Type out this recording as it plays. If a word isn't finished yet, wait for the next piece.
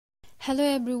Hello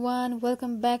everyone,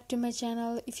 welcome back to my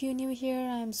channel. If you're new here,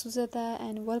 I am Sujata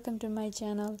and welcome to my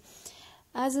channel.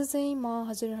 आज चाहिँ म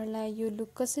हजुरहरुलाई यो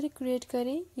look कसरी create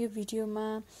गरे यो भिडियोमा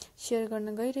शेयर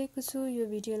गर्न गइरहेको छु। यो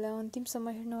भिडियोलाई अन्तिमसम्म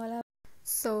हेर्नु होला।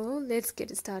 So, let's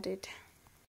get started.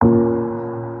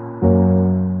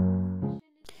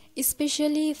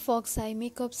 Especially Foxy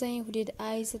makeup चाहिँ hooded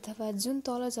eyes अथवा जुन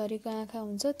तल झरेको आँखा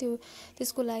हुन्छ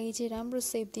त्यसको लागि चाहिँ राम्रो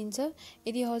सेप दिन्छ।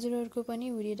 यदि हजुरहरुको पनि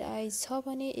hooded eyes छ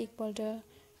भने एकपल्ट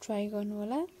ट्राई गर्नु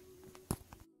होला।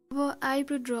 अब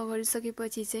आइब्रो ड्रा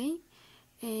गरिसकेपछि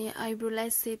चाहिँ आइब्रोलाई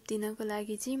सेप दिनको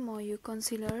लागि चाहिँ म यो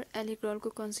कन्सिलर एलिग्रोलको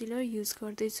कन्सिलर युज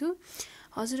गर्दै छु।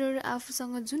 हजुरहरु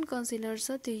आफूसँग जुन कन्सिलर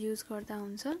छ त्यो युज गर्दा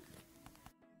हुन्छ।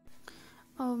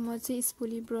 अब म चाहिँ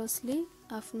स्पुली ब्रशले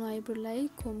आफ्नो आइब्रोलाई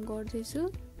कोम गर्दै छु।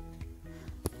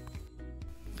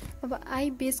 अब आई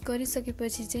बेस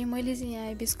गरिसकेपछि चाहिँ मैले चाहिँ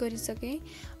आई बेस गरिसके।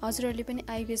 हजुरहरुले पनि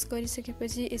आई बेस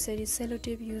गरिसकेपछि यसरी सेलो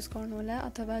टेप युज गर्नु होला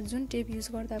अथवा जुन टेप युज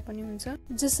गर्दा पनि हुन्छ।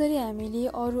 जसरी हामीले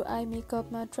अरु आई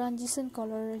मेकअपमा ट्रान्जिसन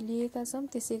कलर लिएका छौं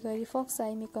त्यसैगरी फक्स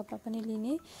आई मेकअपमा पनि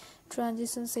लिने।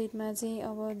 ट्रान्जिसन सेटमा चाहिँ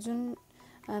अब जुन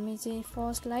हामी चाहिँ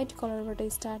फर्स्ट लाइट कलरबाट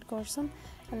स्टार्ट गर्छौं।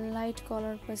 लाइट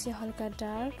कलर पछि हल्का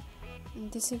डार्क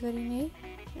त्यसैगरी नै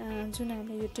जुन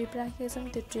हामीले यो टेप राखेका छौं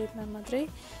त्यो टेपमा मात्रै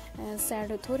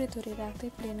स्याडो थोरै थोरै राख्दै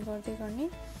ब्लेन्ड गर्दै गर्ने।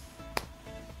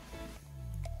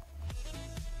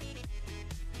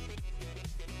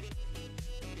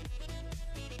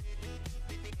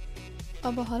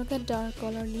 अब हल्का डार्क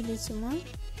कलर लिँदै छु म।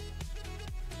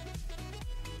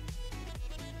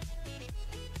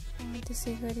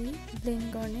 त्यसैगरी ब्लेन्ड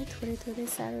गर्ने थोरै थोरै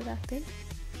स्याडो राख्दै।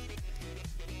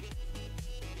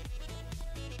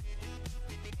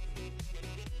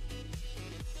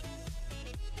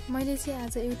 मैले चाहिँ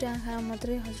आज एउटा आँखा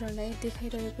मात्रै हजुरहरुलाई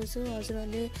देखाइरहेको छु।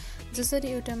 हजुरहरुले जसरी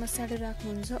एउटामा स्याडो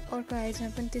राख्नुहुन्छ अर्को आइजमा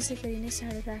पनि त्यसैगरी नै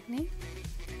स्याडो राख्ने।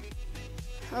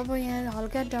 अब यहाँ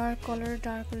हल्का डार्क कलर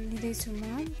लिँदै छु म।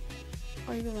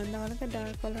 अहिलेको भन्दा हल्का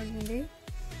डार्क कलर लिँदै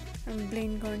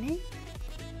ब्लेन्ड गर्ने।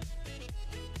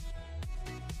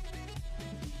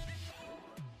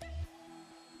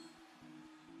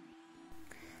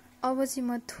 अब चाहिँ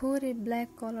म थोरै ब्ल्याक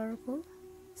कलरको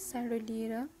स्याडो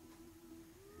लिएर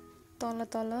तल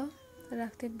तल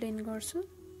राख्दै ब्लेन्ड गर्छु।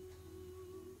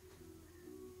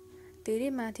 धेरै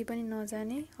माथि पनि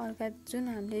नजाने, हल्का जुन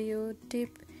हामीले यो टेप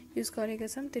युज गरेका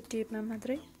छौं त्यो टेपमा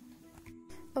मात्रै।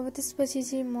 अब त्यसपछि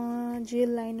चाहिँ म जेल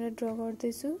लाइनर ड्रा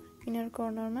गर्दै छु इनर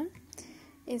कर्नरमा।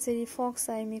 यसरी फक्स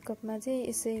आई मेकअपमा चाहिँ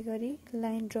यसै गरी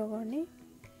लाइन ड्रा गर्ने।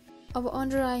 अब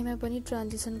अन्डर आईमा पनि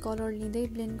ट्रान्जिसन कलर लिँदै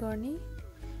ब्लेन्ड गर्ने।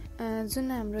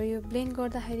 जुन हाम्रो यो ब्लेन्ड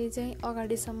गर्दाखेरि चाहिँ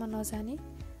अगाडिसम्म नजाने,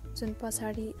 जुन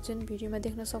पछाडी जुन भिडियोमा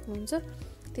देख्न सक्नुहुन्छ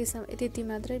त्यसमा त्यति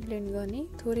मात्रै ब्लेन्ड गर्ने।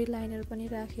 थोरै लाइनर पनि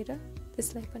राखेर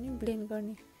त्यसलाई पनि ब्लेन्ड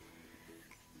गर्ने।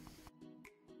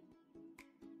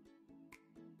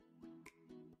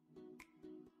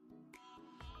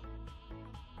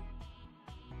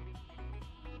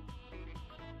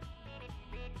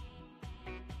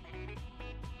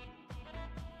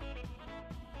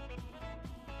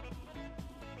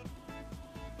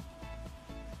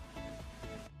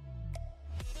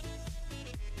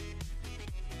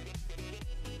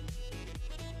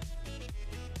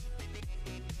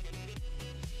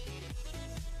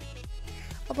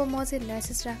 अब म चाहिँ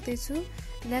ल्यासेस राख्दै छु।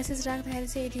 ल्यासेस राख्दाखेरि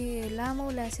चाहिँ यदि लामो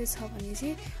ल्यासेस छ भने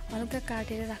चाहिँ हल्का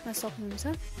काटेर राख्न सक्नुहुन्छ।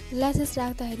 ल्यासेस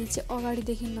राख्दाखेरि चाहिँ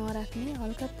अगाडिदेखि नराख्ने,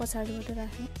 हल्का पछाडिबाट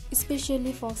राख्ने,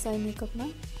 स्पेशली फक्स आई मेकअपमा।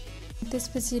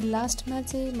 त्यसपछि लास्टमा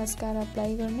चाहिँ मस्कारा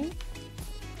अप्लाई गर्ने।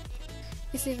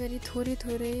 यसैगरी थोरै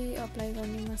थोरै अप्लाई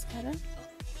गर्ने mascara.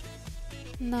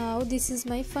 Now this is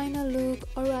my final look.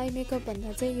 अरु आई मेकअप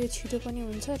भन्दा चाहिँ यो छिटो पनि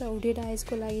हुन्छ र हुडेड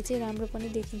आइजको लागि चाहिँ राम्रो पनि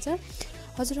देखिन्छ।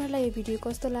 हजुरहरुलाई यो भिडियो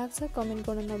कस्तो लाग्छ कमेन्ट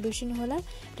गर्न नबिर्सिनु होला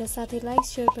र साथै लाइक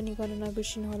शेयर पनि गर्न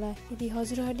नबिर्सिनु होला। यदि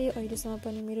हजुरहरुले अहिलेसम्म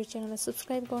पनि मेरो च्यानललाई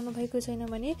सब्स्क्राइब गर्नुभएको छैन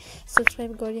भने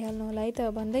सब्स्क्राइब गरिहाल्नु होला है त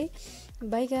भन्दै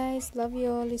by guys, love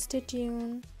you all, stay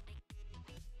tune.